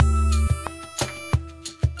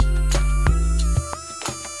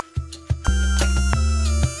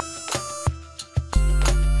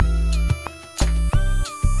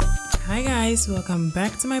guys, welcome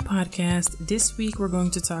back to my podcast. This week we're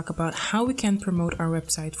going to talk about how we can promote our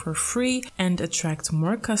website for free and attract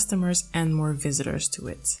more customers and more visitors to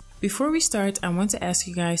it. Before we start, I want to ask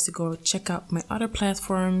you guys to go check out my other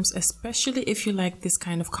platforms, especially if you like this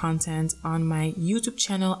kind of content. On my YouTube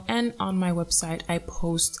channel and on my website, I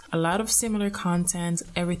post a lot of similar content,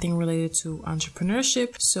 everything related to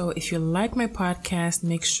entrepreneurship. So if you like my podcast,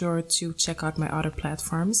 make sure to check out my other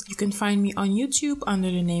platforms. You can find me on YouTube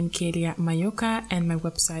under the name Kelia Mayoka, and my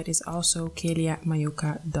website is also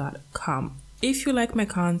keliamayoka.com. If you like my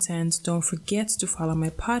content, don't forget to follow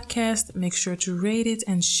my podcast. Make sure to rate it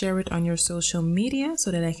and share it on your social media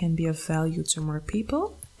so that I can be of value to more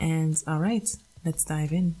people. And all right, let's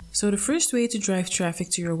dive in. So the first way to drive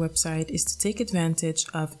traffic to your website is to take advantage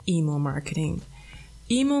of email marketing.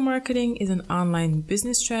 Email marketing is an online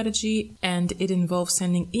business strategy, and it involves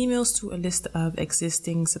sending emails to a list of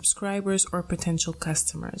existing subscribers or potential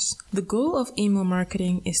customers. The goal of email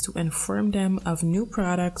marketing is to inform them of new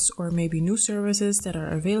products or maybe new services that are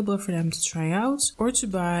available for them to try out or to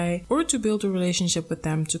buy, or to build a relationship with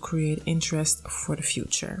them to create interest for the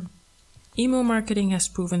future. Email marketing has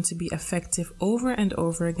proven to be effective over and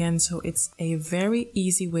over again, so it's a very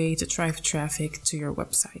easy way to drive traffic to your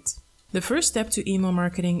website. The first step to email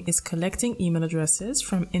marketing is collecting email addresses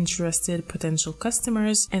from interested potential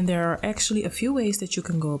customers, and there are actually a few ways that you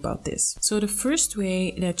can go about this. So the first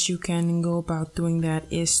way that you can go about doing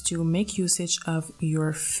that is to make usage of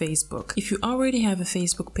your Facebook. If you already have a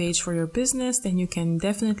Facebook page for your business, then you can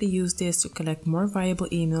definitely use this to collect more valuable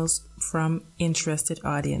emails from interested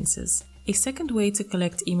audiences. A second way to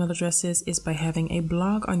collect email addresses is by having a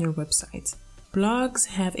blog on your website. Blogs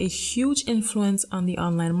have a huge influence on the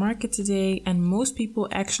online market today, and most people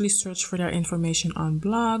actually search for their information on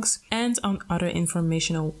blogs and on other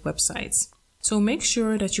informational websites. So make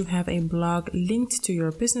sure that you have a blog linked to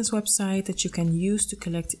your business website that you can use to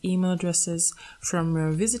collect email addresses from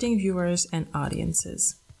your visiting viewers and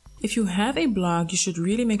audiences. If you have a blog, you should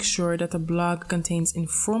really make sure that the blog contains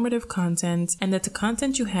informative content and that the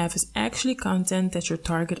content you have is actually content that your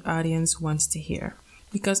target audience wants to hear,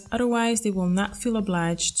 because otherwise they will not feel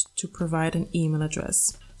obliged to provide an email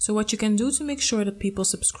address. So what you can do to make sure that people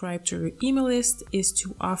subscribe to your email list is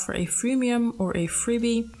to offer a freemium or a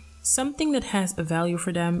freebie, something that has a value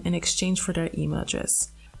for them in exchange for their email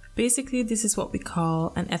address. Basically, this is what we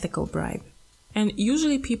call an ethical bribe. And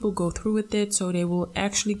usually people go through with it, so they will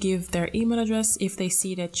actually give their email address if they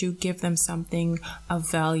see that you give them something of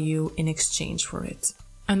value in exchange for it.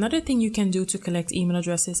 Another thing you can do to collect email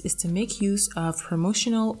addresses is to make use of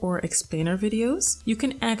promotional or explainer videos. You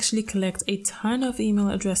can actually collect a ton of email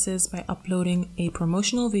addresses by uploading a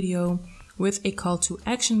promotional video with a call to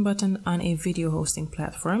action button on a video hosting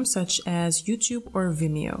platform such as YouTube or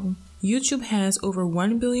Vimeo. YouTube has over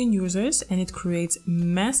 1 billion users, and it creates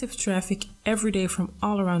massive traffic every day from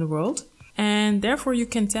all around the world. And therefore you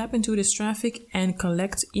can tap into this traffic and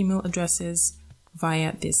collect email addresses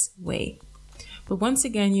via this way. But once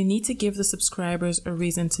again, you need to give the subscribers a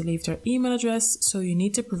reason to leave their email address, so you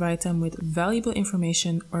need to provide them with valuable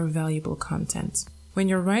information or valuable content. When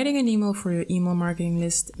you're writing an email for your email marketing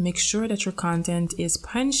list, make sure that your content is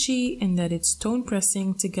punchy and that it's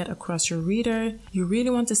tone-pressing to get across your reader. You really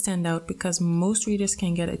want to stand out because most readers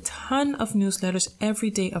can get a ton of newsletters every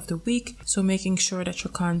day of the week, so making sure that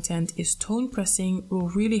your content is tone-pressing will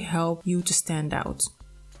really help you to stand out.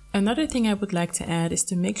 Another thing I would like to add is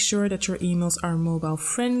to make sure that your emails are mobile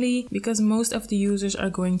friendly, because most of the users are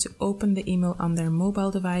going to open the email on their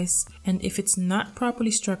mobile device, and if it's not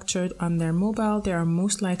properly structured on their mobile, they are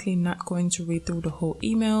most likely not going to read through the whole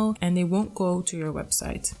email and they won't go to your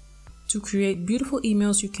website. To create beautiful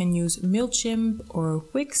emails, you can use MailChimp or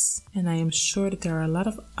Wix, and I am sure that there are a lot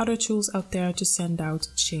of other tools out there to send out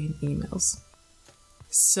chain emails.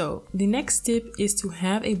 So the next tip is to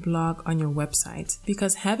have a blog on your website,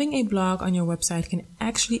 because having a blog on your website can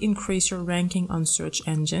actually increase your ranking on search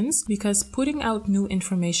engines, because putting out new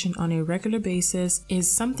information on a regular basis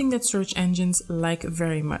is something that search engines like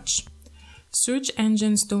very much. Search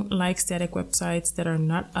engines don't like static websites that are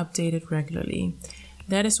not updated regularly.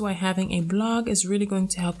 That is why having a blog is really going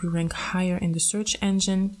to help you rank higher in the search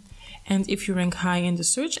engine. And if you rank high in the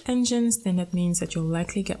search engines, then that means that you'll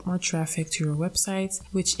likely get more traffic to your website,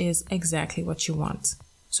 which is exactly what you want.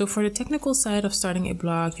 So for the technical side of starting a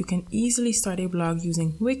blog, you can easily start a blog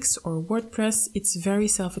using Wix or WordPress. It's very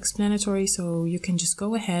self-explanatory, so you can just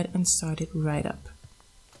go ahead and start it right up.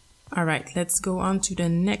 Alright, let's go on to the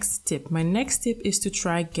next tip. My next tip is to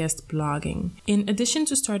try guest blogging. In addition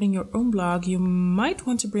to starting your own blog, you might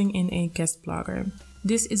want to bring in a guest blogger.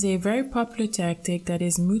 This is a very popular tactic that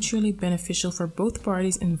is mutually beneficial for both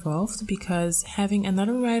parties involved because having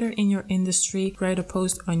another writer in your industry write a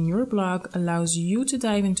post on your blog allows you to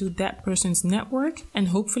dive into that person's network and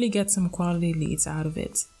hopefully get some quality leads out of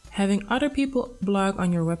it. Having other people blog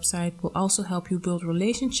on your website will also help you build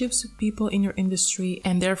relationships with people in your industry,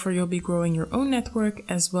 and therefore you'll be growing your own network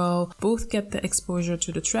as well. Both get the exposure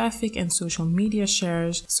to the traffic and social media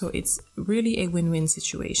shares, so it's really a win-win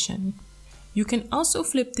situation. You can also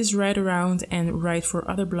flip this right around and write for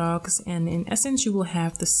other blogs, and in essence you will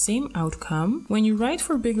have the same outcome. When you write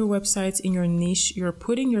for bigger websites in your niche, you're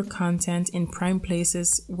putting your content in prime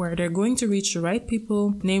places where they're going to reach the right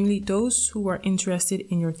people, namely those who are interested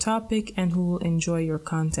in your topic and who will enjoy your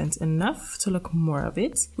content enough to look more of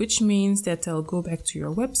it, which means that they'll go back to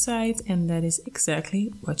your website, and that is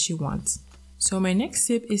exactly what you want. So my next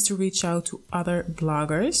tip is to reach out to other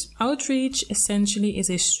bloggers. Outreach essentially is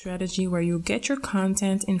a strategy where you get your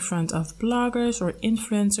content in front of bloggers or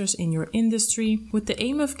influencers in your industry with the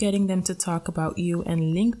aim of getting them to talk about you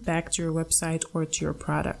and link back to your website or to your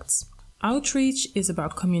products. Outreach is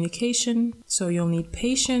about communication, so you'll need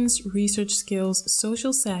patience, research skills,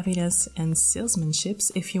 social savviness, and salesmanship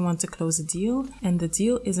if you want to close a deal, and the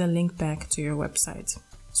deal is a link back to your website.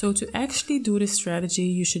 So to actually do this strategy,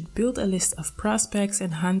 you should build a list of prospects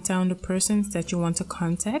and hunt down the persons that you want to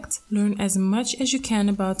contact. Learn as much as you can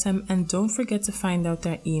about them and don't forget to find out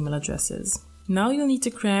their email addresses. Now you'll need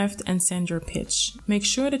to craft and send your pitch. Make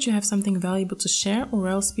sure that you have something valuable to share, or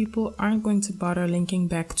else people aren't going to bother linking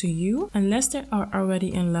back to you unless they are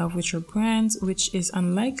already in love with your brand, which is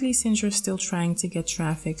unlikely since you're still trying to get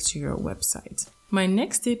traffic to your website. My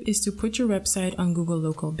next tip is to put your website on Google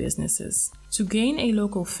Local Businesses. To gain a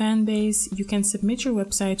local fan base, you can submit your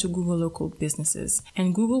website to Google Local Businesses,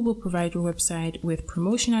 and Google will provide your website with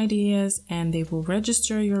promotion ideas and they will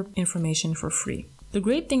register your information for free. The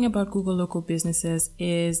great thing about Google Local Businesses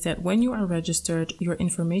is that when you are registered, your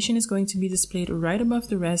information is going to be displayed right above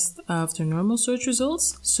the rest of the normal search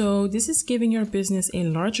results. So this is giving your business a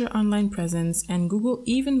larger online presence, and Google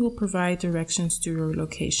even will provide directions to your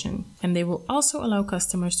location. And they will also allow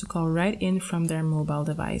customers to call right in from their mobile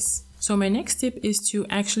device. So my next tip is to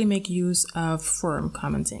actually make use of forum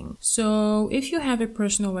commenting. So if you have a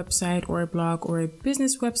personal website or a blog or a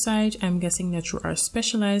business website, I'm guessing that you are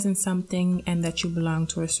specialized in something and that you belong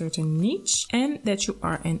to a certain niche and that you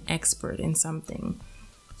are an expert in something.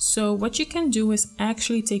 So what you can do is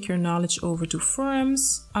actually take your knowledge over to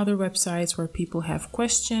forums, other websites where people have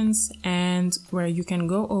questions and where you can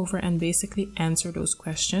go over and basically answer those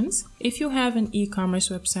questions. If you have an e-commerce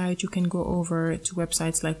website, you can go over to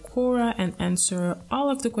websites like Quora and answer all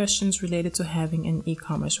of the questions related to having an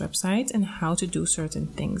e-commerce website and how to do certain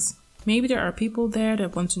things. Maybe there are people there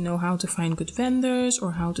that want to know how to find good vendors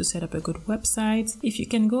or how to set up a good website. If you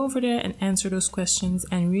can go over there and answer those questions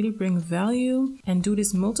and really bring value and do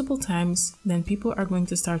this multiple times, then people are going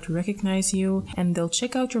to start to recognize you and they'll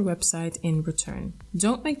check out your website in return.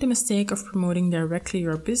 Don't make the mistake of promoting directly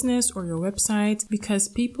your business or your website because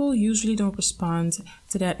people usually don't respond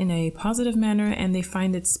to that in a positive manner and they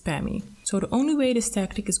find it spammy. So the only way this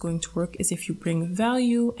tactic is going to work is if you bring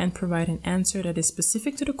value and provide an answer that is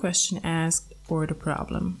specific to the question asked or the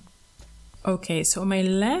problem. Okay, so my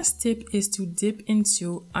last tip is to dip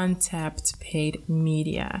into untapped paid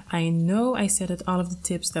media. I know I said that all of the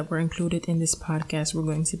tips that were included in this podcast were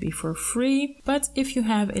going to be for free, but if you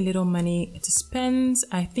have a little money to spend,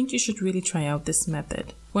 I think you should really try out this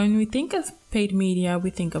method. When we think of paid media, we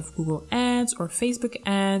think of Google ads or Facebook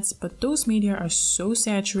ads, but those media are so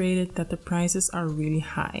saturated that the prices are really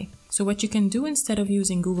high. So what you can do instead of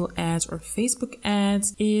using Google ads or Facebook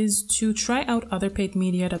ads is to try out other paid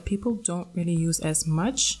media that people don't really use as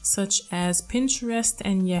much, such as Pinterest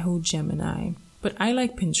and Yahoo Gemini. But I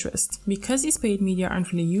like Pinterest. Because these paid media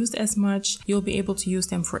aren't really used as much, you'll be able to use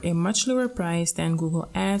them for a much lower price than Google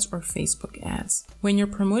ads or Facebook ads. When you're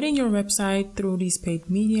promoting your website through these paid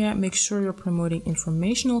media, make sure you're promoting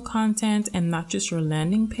informational content and not just your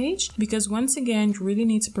landing page, because once again, you really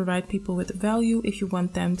need to provide people with value if you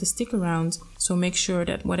want them to stick around. So make sure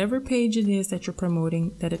that whatever page it is that you're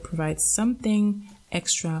promoting, that it provides something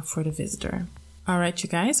extra for the visitor. All right, you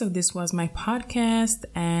guys, so this was my podcast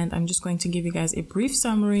and I'm just going to give you guys a brief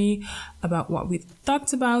summary about what we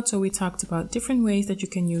talked about. So we talked about different ways that you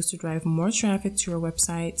can use to drive more traffic to your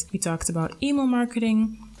website. We talked about email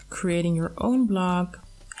marketing, creating your own blog,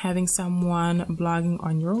 having someone blogging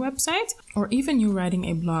on your website, or even you writing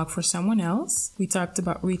a blog for someone else. We talked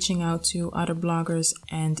about reaching out to other bloggers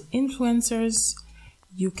and influencers.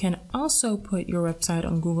 You can also put your website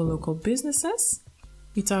on Google Local Businesses.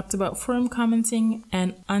 We talked about forum commenting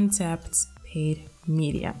and untapped paid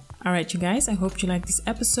media. All right, you guys, I hope you liked this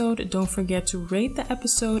episode. Don't forget to rate the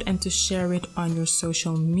episode and to share it on your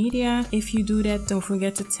social media. If you do that, don't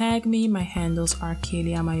forget to tag me. My handles are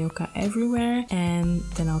Kelia Mayoka everywhere. And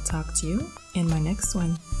then I'll talk to you in my next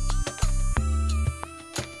one.